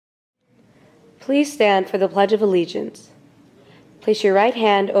Please stand for the Pledge of Allegiance. Place your right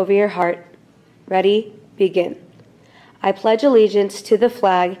hand over your heart. Ready? Begin. I pledge allegiance to the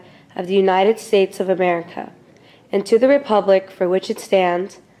flag of the United States of America and to the republic for which it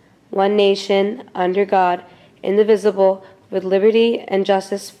stands, one nation, under God, indivisible, with liberty and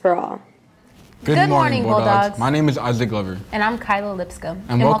justice for all. Good morning, Bulldogs. My name is Isaac Glover. And I'm Kyla Lipscomb.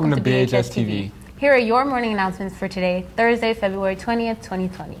 And welcome to BHS-TV. Here are your morning announcements for today, Thursday, February 20th,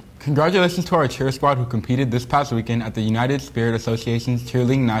 2020. Congratulations to our cheer squad who competed this past weekend at the United Spirit Association's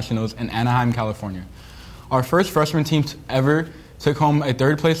Cheerleading Nationals in Anaheim, California. Our first freshman team ever took home a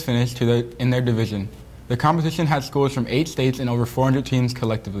third-place finish in their division. The competition had schools from 8 states and over 400 teams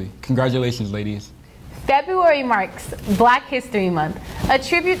collectively. Congratulations, ladies. February marks Black History Month, a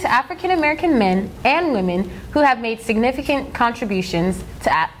tribute to African American men and women who have made significant contributions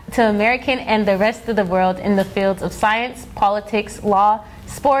to American and the rest of the world in the fields of science, politics, law,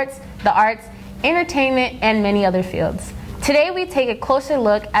 sports, the arts, entertainment, and many other fields. Today we take a closer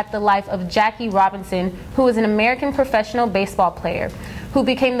look at the life of Jackie Robinson, who was an American professional baseball player who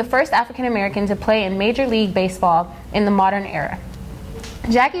became the first African American to play in Major League Baseball in the modern era.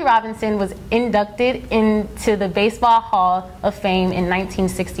 Jackie Robinson was inducted into the Baseball Hall of Fame in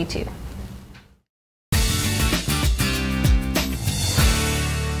 1962.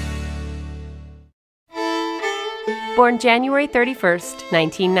 Born January 31st,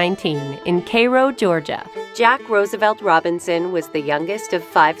 1919, in Cairo, Georgia, Jack Roosevelt Robinson was the youngest of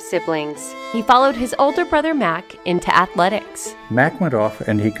 5 siblings. He followed his older brother Mac into athletics. Mac went off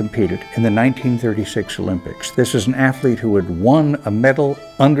and he competed in the 1936 Olympics. This is an athlete who had won a medal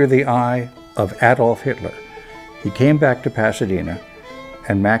under the eye of Adolf Hitler. He came back to Pasadena,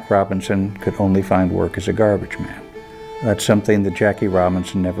 and Mac Robinson could only find work as a garbage man. That's something that Jackie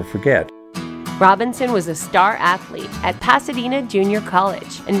Robinson never forget. Robinson was a star athlete at Pasadena Junior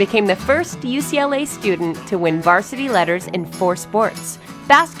College and became the first UCLA student to win varsity letters in 4 sports: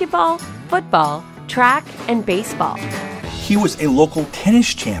 basketball, football, track, and baseball. He was a local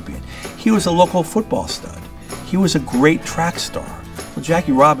tennis champion. He was a local football stud. He was a great track star. Well,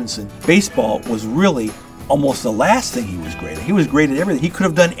 Jackie Robinson, baseball was really almost the last thing he was great at. He was great at everything. He could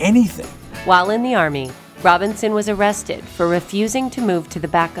have done anything. While in the Army, Robinson was arrested for refusing to move to the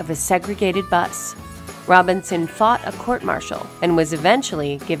back of a segregated bus. Robinson fought a court-martial and was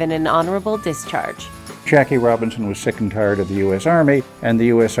eventually given an honorable discharge. Jackie Robinson was sick and tired of the U.S. Army, and the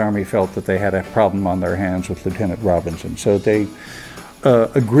U.S. Army felt that they had a problem on their hands with Lieutenant Robinson, so they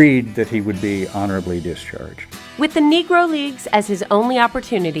agreed that he would be honorably discharged. With the Negro Leagues as his only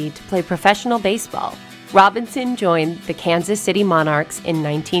opportunity to play professional baseball, Robinson joined the Kansas City Monarchs in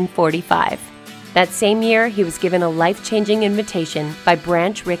 1945. That same year, he was given a life-changing invitation by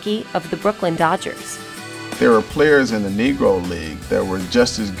Branch Rickey of the Brooklyn Dodgers. There were players in the Negro League that were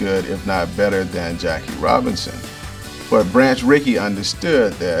just as good, if not better, than Jackie Robinson. But Branch Rickey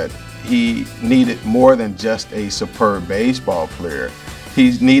understood that he needed more than just a superb baseball player.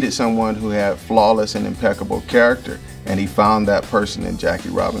 He needed someone who had flawless and impeccable character, and he found that person in Jackie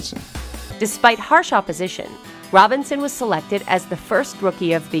Robinson. Despite harsh opposition, Robinson was selected as the first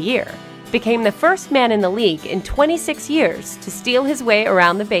Rookie of the Year, became the first man in the league in 26 years to steal his way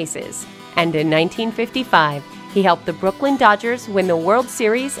around the bases, and in 1955, he helped the Brooklyn Dodgers win the World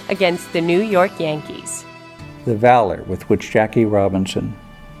Series against the New York Yankees. The valor with which Jackie Robinson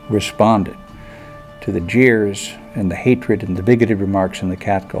responded to the jeers and the hatred and the bigoted remarks and the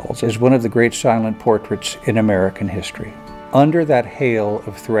catcalls is one of the great silent portraits in American history. Under that hail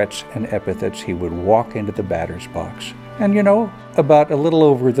of threats and epithets, he would walk into the batter's box. And you know, about a little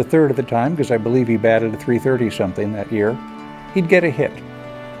over the third of the time, because I believe he batted a 330-something that year, he'd get a hit.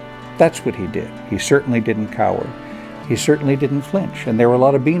 That's what he did. He certainly didn't cower. He certainly didn't flinch, and there were a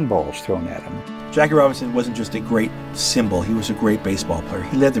lot of beanballs thrown at him. Jackie Robinson wasn't just a great symbol, he was a great baseball player.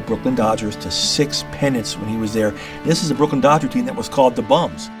 He led the Brooklyn Dodgers to 6 pennants when he was there. This is a Brooklyn Dodger team that was called the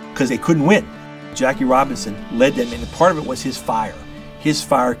Bums, because they couldn't win. Jackie Robinson led them, and part of it was his fire. His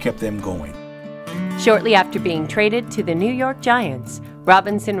fire kept them going. Shortly after being traded to the New York Giants,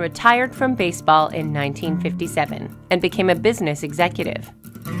 Robinson retired from baseball in 1957 and became a business executive.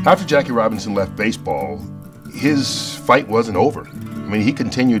 After Jackie Robinson left baseball, his fight wasn't over. I mean, he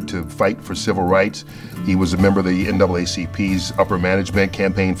continued to fight for civil rights. He was a member of the NAACP's upper management,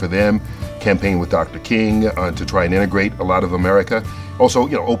 campaigned for them, campaigned with Dr. King to try and integrate a lot of America. Also,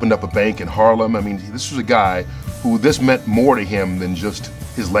 opened up a bank in Harlem. I mean, this was a guy who this meant more to him than just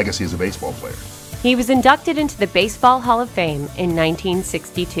his legacy as a baseball player. He was inducted into the Baseball Hall of Fame in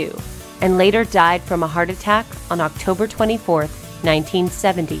 1962 and later died from a heart attack on October 24,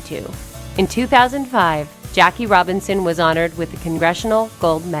 1972. In 2005, Jackie Robinson was honored with the Congressional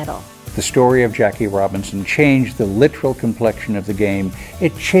Gold Medal. The story of Jackie Robinson changed the literal complexion of the game.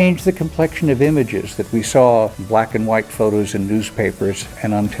 It changed the complexion of images that we saw in black and white photos in newspapers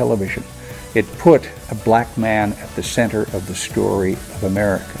and on television. It put a black man at the center of the story of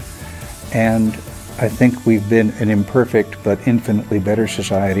America. And I think we've been an imperfect but infinitely better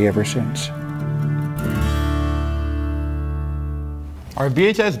society ever since. Our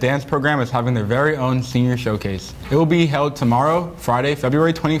BHS dance program is having their very own senior showcase. It will be held tomorrow, Friday,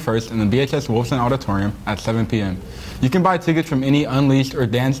 February 21st in the BHS Wolfson Auditorium at 7 p.m. You can buy tickets from any Unleashed or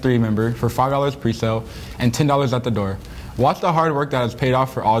Dance 3 member for $5 pre-sale and $10 at the door. Watch the hard work that has paid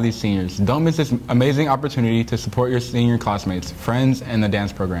off for all these seniors. Don't miss this amazing opportunity to support your senior classmates, friends, and the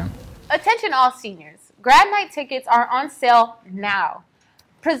dance program. Attention all seniors. Grad night tickets are on sale now.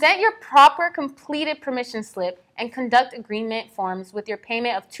 Present your proper completed permission slip and conduct agreement forms with your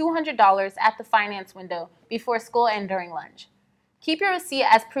payment of $200 at the finance window before school and during lunch. Keep your receipt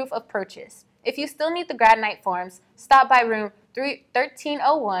as proof of purchase. If you still need the grad night forms, stop by room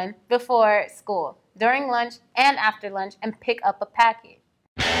 1301 before school, during lunch, and after lunch and pick up a packet.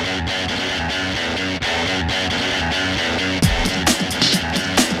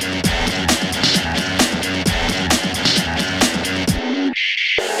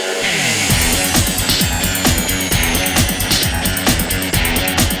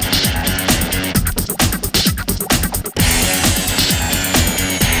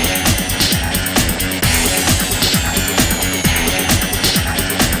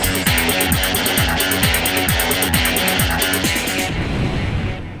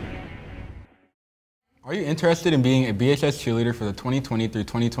 Are you interested in being a BHS cheerleader for the 2020 through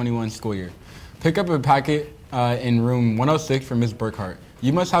 2021 school year? Pick up a packet in room 106 for Ms. Burkhart.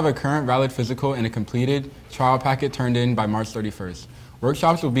 You must have a current valid physical and a completed trial packet turned in by March 31st.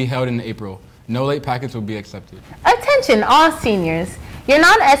 Workshops will be held in April. No late packets will be accepted. Attention all seniors. Your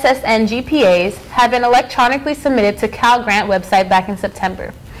non-SSN GPAs have been electronically submitted to Cal Grant website back in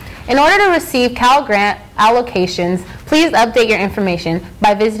September. In order to receive Cal Grant allocations, please update your information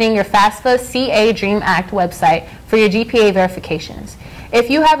by visiting your FAFSA CA Dream Act website for your GPA verifications.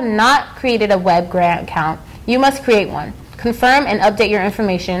 If you have not created a web grant account, you must create one. Confirm and update your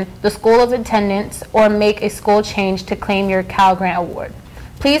information, the school of attendance, or make a school change to claim your Cal Grant award.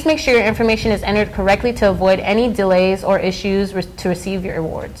 Please make sure your information is entered correctly to avoid any delays or issues to receive your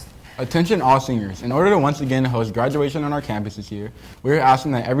awards. Attention all seniors. In order to once again host graduation on our campus this year, we are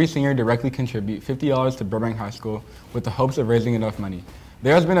asking that every senior directly contribute $50 to Burbank High School with the hopes of raising enough money.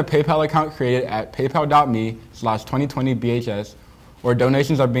 There has been a PayPal account created at paypal.me/2020BHS, where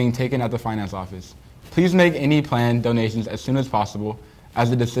donations are being taken at the finance office. Please make any planned donations as soon as possible, as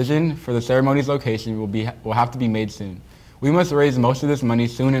the decision for the ceremony's location will have to be made soon. We must raise most of this money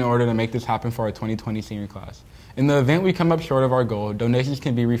soon in order to make this happen for our 2020 senior class. In the event we come up short of our goal, donations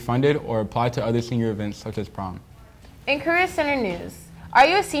can be refunded or applied to other senior events such as prom. In Career Center news, are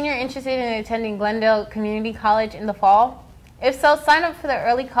you a senior interested in attending Glendale Community College in the fall? If so, sign up for the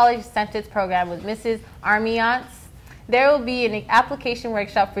Early College Incentives Program with Mrs. Armiance. There will be an application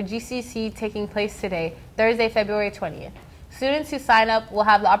workshop for GCC taking place today, Thursday, February 20th. Students who sign up will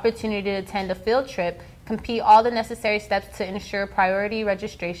have the opportunity to attend a field trip, complete all the necessary steps to ensure priority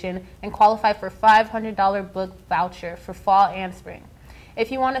registration, and qualify for $500 book voucher for fall and spring.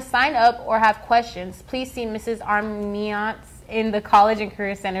 If you want to sign up or have questions, please see Mrs. Armiance in the College and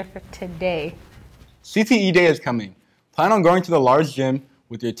Career Center for today. CTE Day is coming. Plan on going to the large gym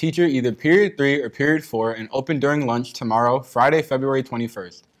with your teacher either period 3 or period 4 and open during lunch tomorrow, Friday, February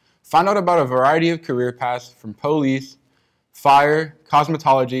 21st. Find out about a variety of career paths from police, fire,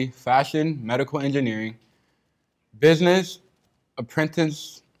 cosmetology, fashion, medical engineering, business,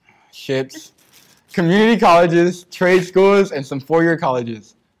 apprenticeships, community colleges, trade schools, and some four-year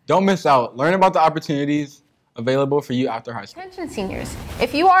colleges. Don't miss out. Learn about the opportunities available for you after high school. Attention seniors,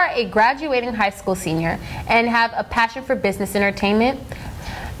 if you are a graduating high school senior and have a passion for business entertainment,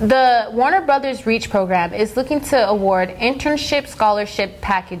 the Warner Brothers Reach program is looking to award internship scholarship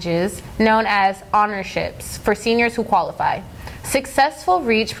packages known as honorships for seniors who qualify. Successful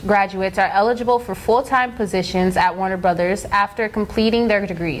Reach graduates are eligible for full-time positions at Warner Brothers after completing their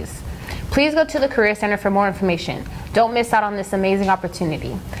degrees. Please go to the Career Center for more information. Don't miss out on this amazing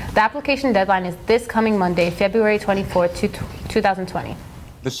opportunity. The application deadline is this coming Monday, February 24th, 2020.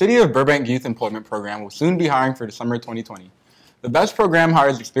 The City of Burbank Youth Employment Program will soon be hiring for the summer 2020. The BEST program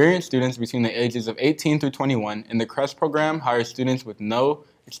hires experienced students between the ages of 18 through 21, and the CREST program hires students with no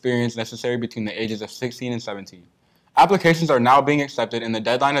experience necessary between the ages of 16 and 17. Applications are now being accepted, and the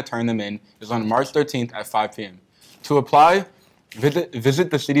deadline to turn them in is on March 13th at 5 p.m. To apply,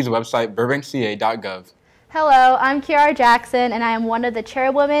 visit the city's website, burbankca.gov. Hello, I'm Kiara Jackson, and I am one of the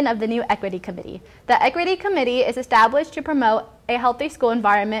chairwomen of the new Equity Committee. The Equity Committee is established to promote a healthy school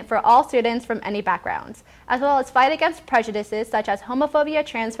environment for all students from any backgrounds, as well as fight against prejudices such as homophobia,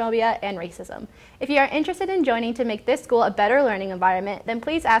 transphobia, and racism. If you are interested in joining to make this school a better learning environment, then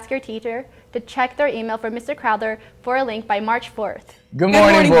please ask your teacher to check their email for Mr. Crowther for a link by March 4th. Good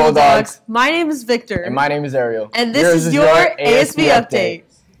morning, Bulldogs. My name is Victor. And my name is Ariel. And this is your ASB update.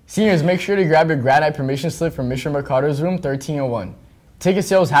 Seniors, make sure to grab your grad night permission slip from Mr. Mercado's room 1301. Ticket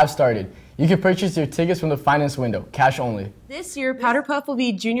sales have started. You can purchase your tickets from the finance window, cash only. This year, Powder Puff will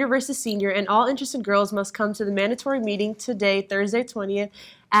be junior versus senior, and all interested girls must come to the mandatory meeting today, Thursday 20th,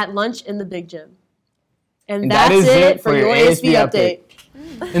 at lunch in the Big Gym. And that's it for your ASB update.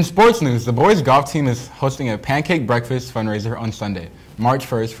 In sports news, the boys golf team is hosting a pancake breakfast fundraiser on Sunday, March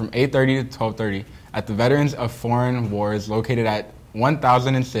 1st from 8:30 to 12:30 at the Veterans of Foreign Wars located at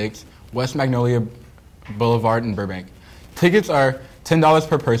 1006 West Magnolia Boulevard in Burbank. Tickets are $10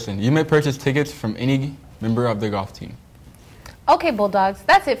 per person. You may purchase tickets from any member of the golf team. Okay, Bulldogs,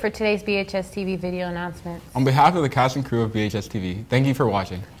 that's it for today's BHS-TV video announcements. On behalf of the cast and crew of BHS-TV, thank you for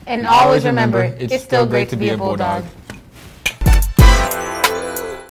watching. And always remember, it's still great to be a Bulldog.